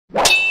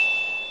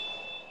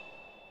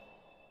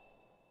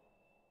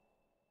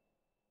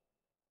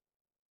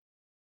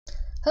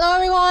Hello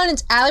everyone,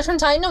 it's Allie from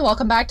Titan and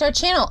welcome back to our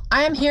channel.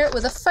 I am here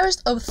with the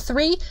first of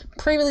 3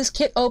 pre-release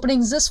kit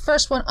openings. This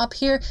first one up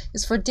here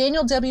is for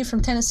Daniel W.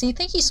 from Tennessee.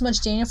 Thank you so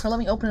much, Daniel, for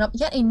letting me open up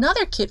yet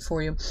another kit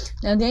for you.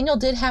 Now, Daniel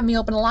did have me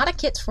open a lot of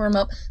kits for him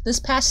up this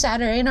past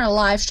Saturday in our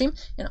live stream,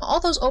 and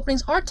all those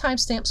openings are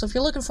timestamped, so if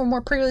you're looking for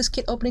more pre-release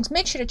kit openings,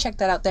 make sure to check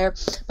that out there.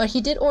 But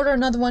he did order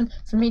another one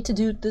for me to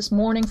do this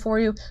morning for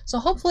you, so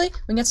hopefully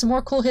we can get some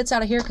more cool hits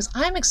out of here because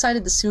I'm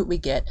excited to see what we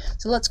get.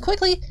 So let's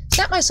quickly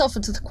set myself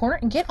into the corner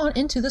and get on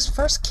into this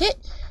first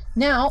kit.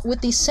 Now,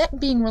 with the set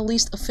being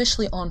released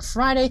officially on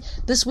Friday,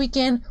 this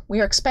weekend we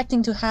are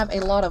expecting to have a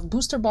lot of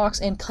booster box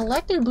and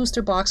collector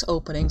booster box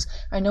openings.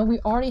 I know we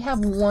already have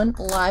one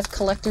live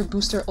collector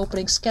booster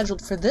opening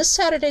scheduled for this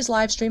Saturday's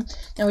live stream.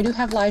 Now, we do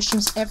have live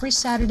streams every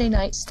Saturday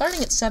night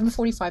starting at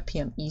 7:45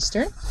 p.m.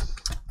 Eastern.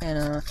 And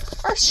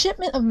our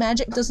shipment of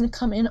magic doesn't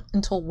come in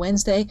until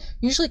Wednesday.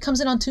 Usually comes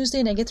in on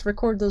Tuesday, and I get to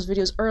record those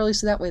videos early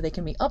so that way they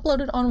can be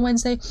uploaded on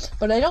Wednesday.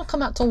 But they don't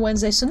come out till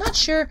Wednesday, so not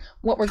sure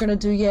what we're going to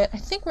do yet. I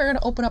think we're going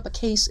to open up a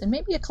case and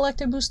maybe a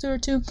collector booster or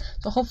two.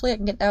 So hopefully I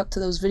can get out to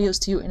those videos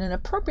to you in an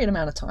appropriate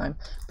amount of time.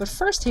 But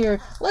first here,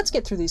 let's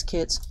get through these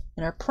kits.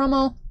 And our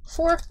promo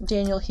for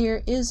Daniel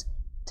here is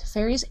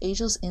Teferi's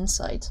Ageless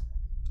Insight.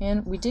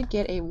 And we did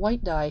get a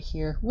white die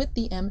here with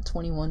the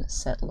M21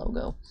 set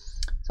logo.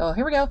 So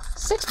here we go,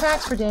 6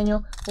 packs for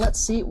Daniel. Let's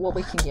see what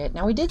we can get.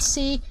 Now we did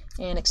see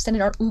an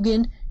extended art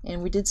OOZING,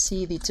 and we did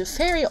see the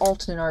Teferi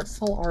alternate art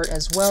full art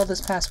as well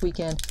this past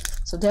weekend.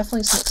 So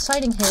definitely some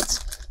exciting hits.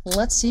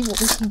 Let's see what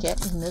we can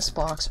get in this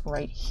box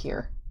right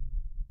here.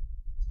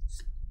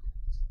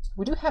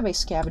 We do have a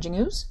Scavenging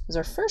Ooze as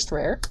our first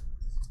rare.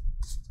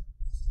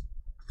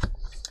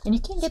 And you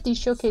can get these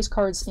showcase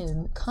cards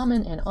in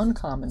common and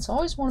uncommon. So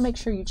always want to make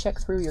sure you check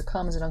through your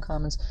commons and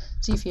uncommons,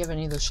 see if you have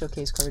any of those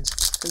showcase cards.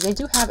 Because they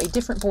do have a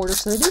different border,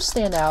 so they do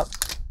stand out,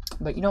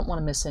 but you don't want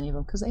to miss any of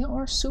them because they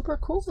are super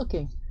cool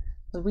looking.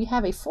 So we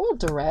have a full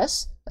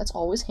Duress, that's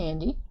always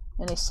handy,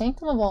 and a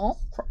Sanctum of All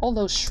for all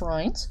those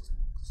shrines.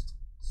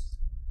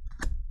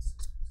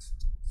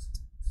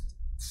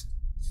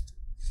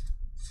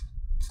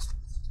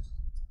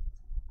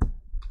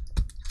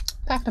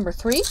 Pack number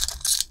 3.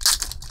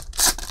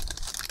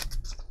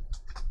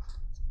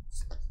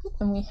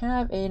 And we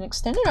have an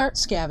extended art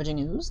Scavenging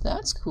Ooze.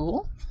 That's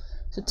cool.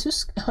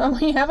 So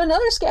we have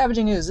another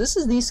Scavenging Ooze. This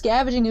is the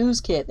Scavenging Ooze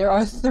kit. There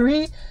are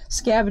 3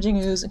 Scavenging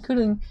Ooze,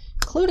 including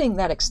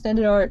that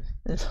extended art.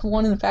 There's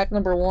one in pack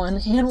number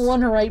 1 and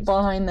one right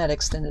behind that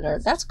extended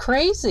art. That's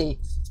crazy.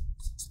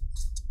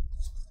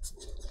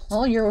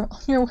 Well, you're on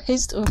your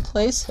ways to a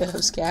place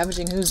of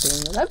Scavenging Ooze,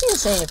 Daniel. That'd be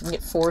insane if we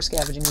get 4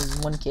 Scavenging Ooze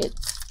in one kit.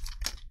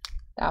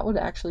 That would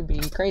actually be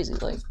crazy.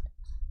 Like,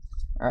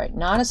 alright,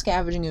 not a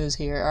Scavenging Ooze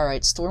here.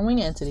 Alright,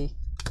 Stormwing Entity.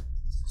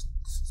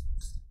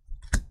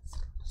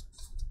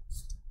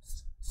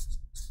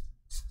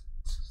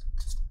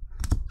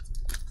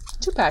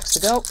 Two packs to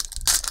go.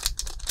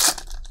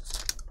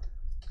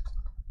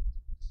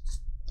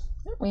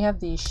 We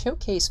have the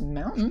Showcase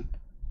Mountain.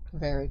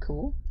 Very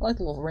cool. I like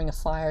the little ring of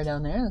fire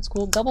down there. That's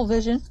cool. Double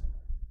Vision.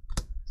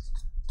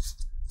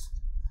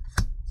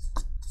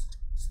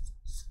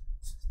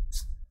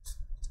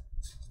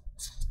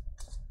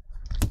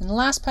 And the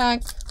last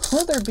pack,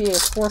 will there be a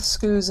 4th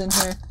Scooze in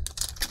here?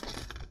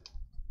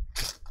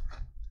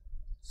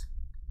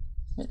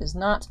 It is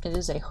not. It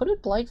is a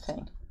Hooded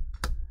Blightfang.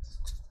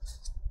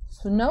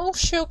 So no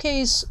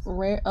showcase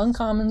rare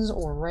uncommons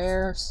or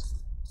rares.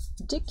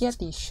 We did get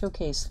the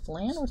Showcase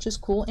Land, which is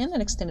cool, and an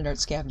extended art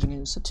Scavenging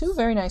Ooze. So 2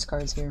 very nice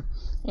cards here.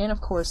 And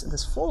of course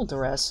this full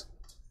Duress.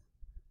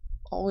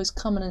 Always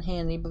coming in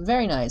handy, but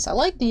very nice. I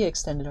like the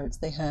extended arts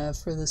they have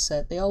for this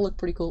set. They all look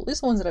pretty cool. At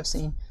least the ones that I've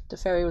seen.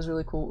 Teferi was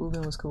really cool.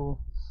 OOZING was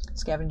cool.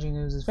 Scavenging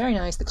Ooze is very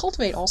nice. The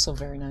Cultivate also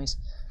very nice.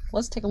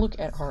 Let's take a look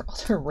at our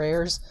other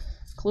rares,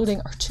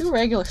 including our 2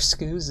 regular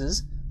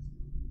Scoozes.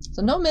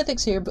 So no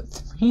mythics here, but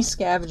 3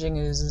 Scavenging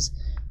Oozes.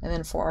 And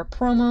then for our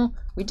promo,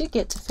 we did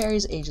get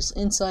Teferi's Ageless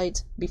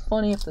Insight. Be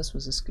funny if this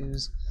was a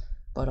Scooze.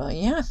 But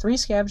yeah, 3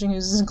 Scavenging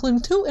Oozes, including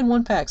 2 in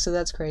 1 pack, so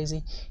that's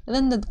crazy. And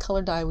then the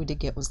color die we did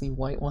get was the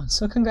white one.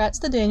 So congrats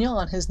to Daniel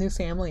on his new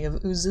family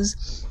of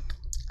Oozes.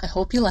 I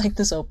hope you liked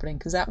this opening,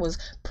 because that was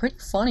pretty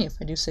funny if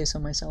I do say so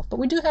myself. But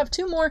we do have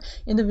 2 more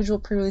individual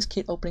pre-release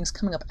kit openings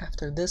coming up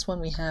after this one.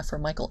 We have for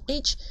Michael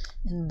H.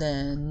 and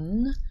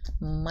then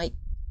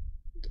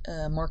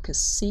Marcus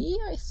C,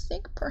 I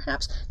think,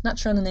 perhaps. Not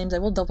sure on the names. I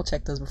will double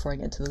check those before I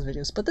get into those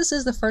videos. But this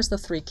is the first of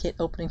 3 kit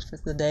openings for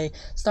the day,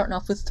 starting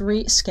off with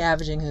 3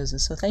 Scavenging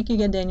Oozes. So thank you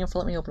again, Daniel, for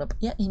letting me open up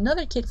yet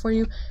another kit for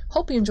you.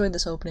 Hope you enjoyed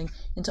this opening.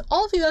 And to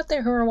all of you out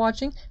there who are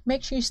watching,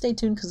 make sure you stay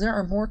tuned because there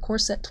are more Core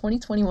Set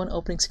 2021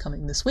 openings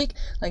coming this week.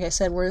 Like I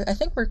said, I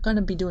think we're going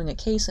to be doing a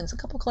case and a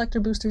couple collector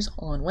boosters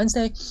on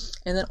Wednesday.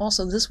 And then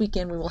also this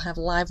weekend we will have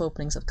live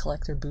openings of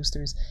collector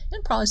boosters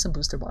and probably some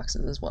booster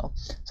boxes as well.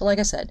 So like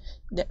I said,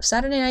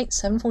 Saturday night,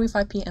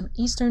 7:45 p.m.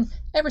 Eastern,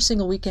 every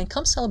single weekend.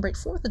 Come celebrate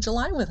 4th of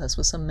July with us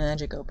with some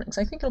magic openings.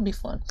 I think it'll be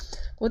fun.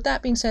 But with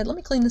that being said, let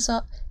me clean this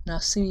up, and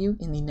I'll see you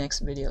in the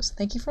next videos.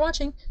 Thank you for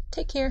watching.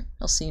 Take care.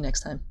 I'll see you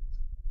next time.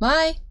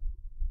 Bye!